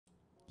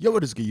Yo,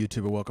 what is good,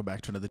 YouTuber? Welcome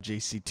back to another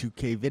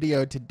JC2K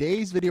video.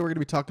 Today's video, we're going to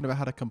be talking about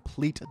how to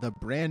complete the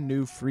brand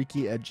new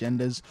freaky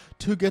agendas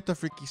to get the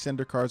freaky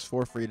sender cards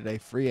for free today.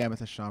 Free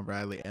Amethyst, Shawn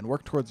Bradley, and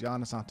work towards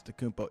Giannis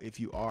Antetokounmpo if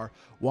you are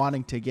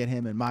wanting to get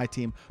him in my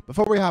team.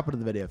 Before we hop into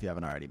the video, if you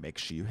haven't already, make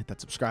sure you hit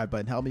that subscribe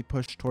button. Help me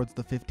push towards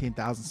the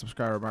 15,000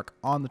 subscriber mark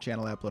on the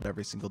channel. I upload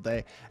every single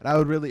day, and I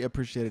would really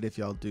appreciate it if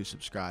y'all do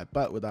subscribe.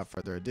 But without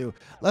further ado,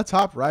 let's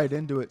hop right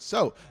into it.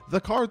 So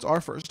the cards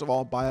are, first of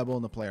all, buyable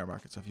in the player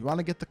market. So if you want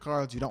to get the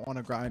cards, you don't want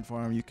to grind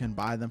for them, you can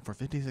buy them for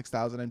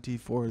 56,000 MT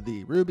for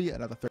the ruby,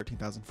 another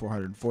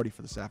 13,440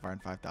 for the sapphire,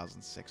 and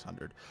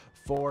 5,600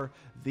 for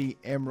the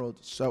emerald.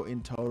 So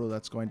in total,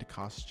 that's going to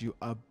cost you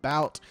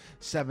about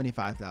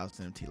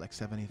 75,000 MT, like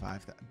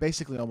 75,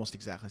 basically almost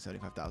exactly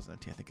 75,000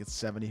 MT. I think it's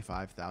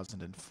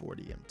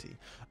 75,040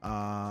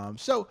 MT.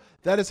 So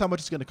that is how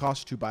much it's going to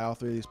cost to buy all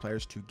three of these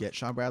players to get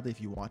Shawn Bradley.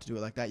 If you want to do it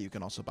like that, you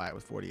can also buy it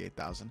with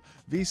 48,000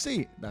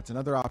 VC. That's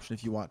another option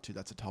if you want to.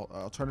 That's an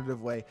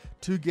alternative way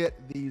to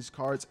get these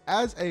cards.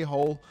 As a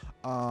whole,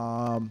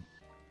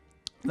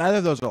 neither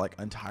of those are like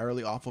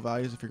entirely awful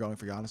values if you're going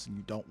for Giannis and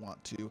you don't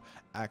want to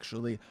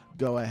actually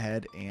go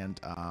ahead and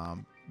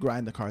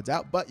grind the cards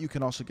out, but you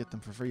can also get them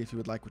for free if you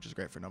would like, which is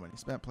great for no money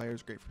spent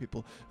players, great for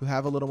people who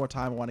have a little more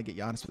time and want to get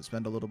Giannis but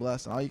spend a little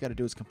less. And all you got to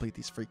do is complete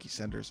these freaky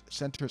centers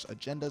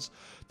agendas.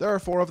 There are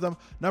 4 of them.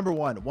 Number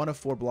one of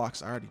 4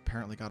 blocks. I already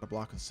apparently got a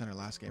block with center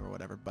last game or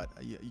whatever, but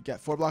you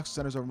get 4 blocks of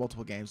centers over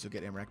multiple games. You'll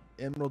get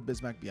Emerald,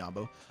 Bismack,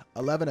 Biombo.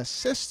 11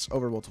 assists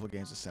over multiple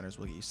games of centers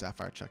will get you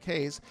Sapphire, Chuck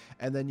Hayes,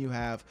 and then you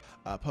have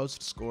a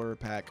post scorer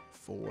pack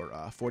for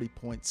 40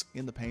 points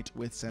in the paint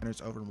with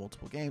centers over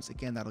multiple games.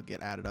 Again, that'll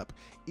get added up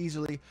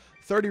easily.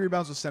 30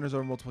 rebounds with centers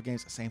over multiple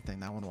games. Same thing.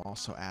 That one will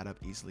also add up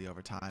easily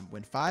over time.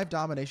 Win 5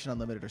 domination,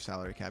 unlimited, or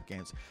salary cap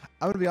games.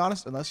 I'm going to be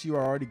honest, unless you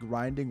are already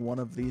grinding one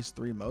of these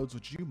 3 modes,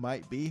 which you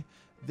might be,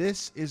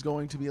 this is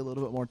going to be a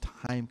little bit more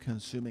time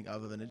consuming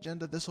of an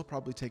agenda. This will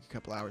probably take a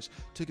couple hours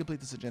to complete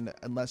this agenda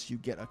unless you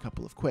get a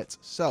couple of quits.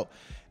 So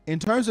in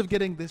terms of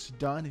getting this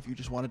done, if you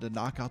just wanted to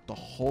knock out the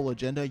whole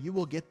agenda, you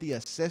will get the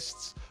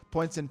assists,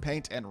 points in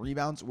paint, and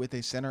rebounds with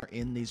a center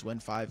in these win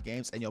 5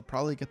 games, and you'll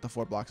probably get the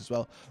 4 blocks as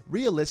well.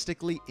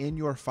 Realistically, in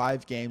your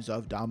 5 games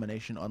of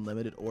domination,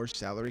 unlimited, or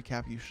salary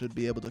cap, you should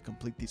be able to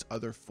complete these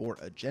other 4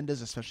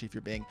 agendas, especially if you're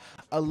being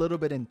a little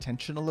bit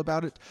intentional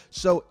about it.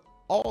 So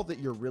all that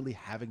you're really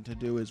having to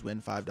do is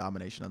win 5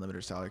 domination,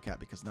 unlimited, salary cap,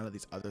 because none of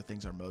these other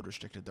things are mode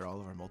restricted. They're all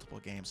over multiple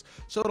games.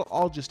 So it'll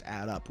all just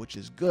add up, which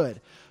is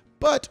good.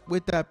 But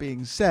with that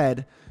being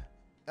said,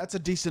 that's a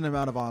decent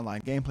amount of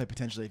online gameplay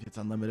potentially if it's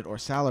unlimited or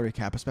salary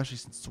cap, especially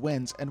since it's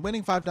wins. And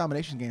winning 5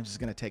 domination games is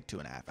going to take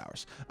 2.5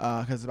 hours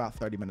because it's about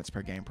 30 minutes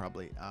per game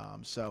probably.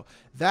 So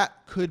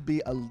that could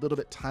be a little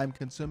bit time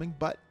consuming,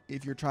 but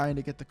if you're trying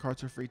to get the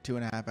cards for free,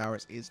 2.5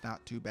 hours is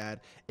not too bad.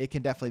 It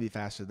can definitely be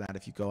faster than that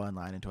if you go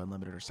online into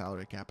unlimited or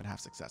salary cap and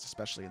have success,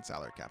 especially in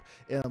salary cap.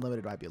 In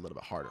unlimited, it might be a little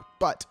bit harder,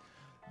 but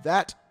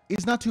that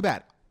is not too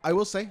bad. I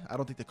will say, I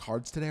don't think the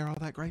cards today are all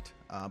that great.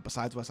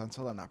 Besides Wes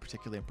Unseld, I'm not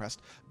particularly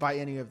impressed by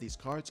any of these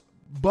cards,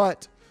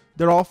 but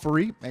they're all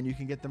free, and you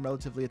can get them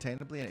relatively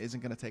attainably, and it isn't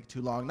going to take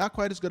too long. Not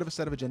quite as good of a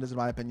set of agendas, in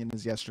my opinion,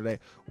 as yesterday,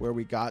 where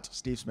we got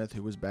Steve Smith,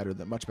 who was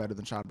much better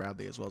than Shawn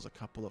Bradley, as well as a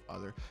couple of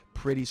other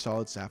pretty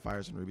solid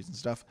sapphires and rubies and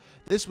stuff.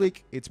 This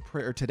week,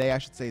 or today, I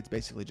should say, it's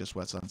basically just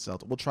Wes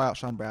Unseld. We'll try out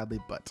Shawn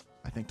Bradley, but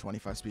I think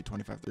 25 speed,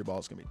 25 3 ball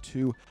is going to be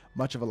too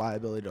much of a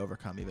liability to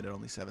overcome, even at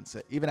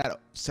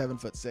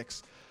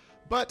 7'6".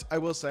 But I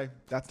will say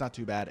that's not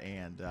too bad,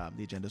 and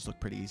the agendas look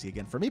pretty easy.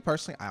 Again, for me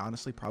personally, I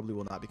honestly probably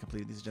will not be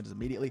completing these agendas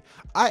immediately.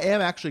 I am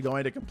actually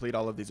going to complete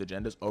all of these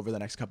agendas over the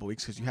next couple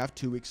weeks because you have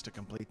 2 weeks to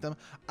complete them.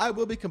 I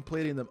will be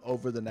completing them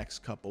over the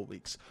next couple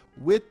weeks.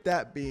 With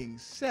that being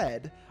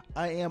said,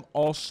 I am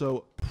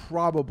also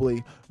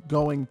probably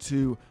going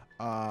to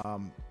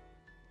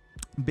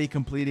be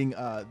completing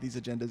these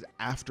agendas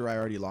after I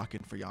already lock in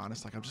for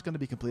Giannis. Like, I'm just going to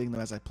be completing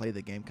them as I play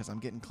the game because I'm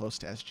getting close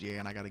to SGA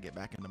and I got to get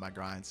back into my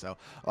grind. So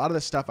a lot of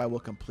this stuff I will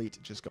complete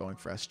just going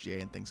for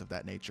SGA and things of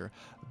that nature.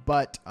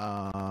 But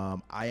I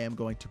am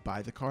going to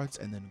buy the cards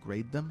and then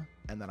grade them,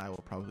 and then I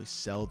will probably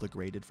sell the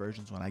graded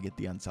versions when I get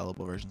the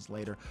unsellable versions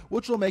later,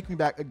 which will make me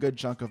back a good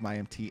chunk of my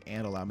MT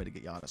and allow me to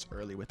get Giannis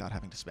early without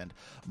having to spend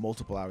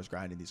multiple hours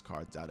grinding these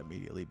cards out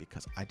immediately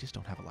because I just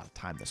don't have a lot of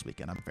time this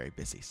weekend. I'm very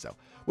busy. So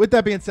with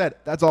that being said,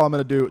 that's all I'm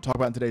going to talk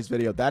about in today's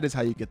video. That is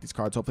how you get these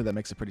cards. Hopefully that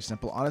makes it pretty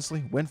simple.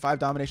 Honestly, win 5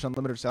 domination,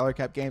 unlimited, salary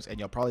cap games, and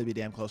you'll probably be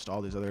damn close to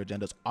all these other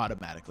agendas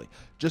automatically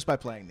just by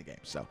playing the game.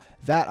 So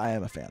that I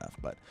am a fan of.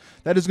 But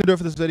that is going to do it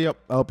for this video.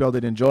 I hope y'all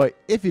did enjoy.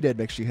 If you did,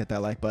 make sure you hit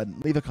that like button,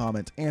 leave a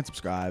comment, and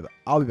subscribe.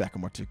 I'll be back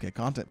with more 2K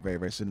content very,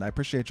 very soon. I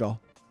appreciate y'all.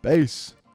 Peace.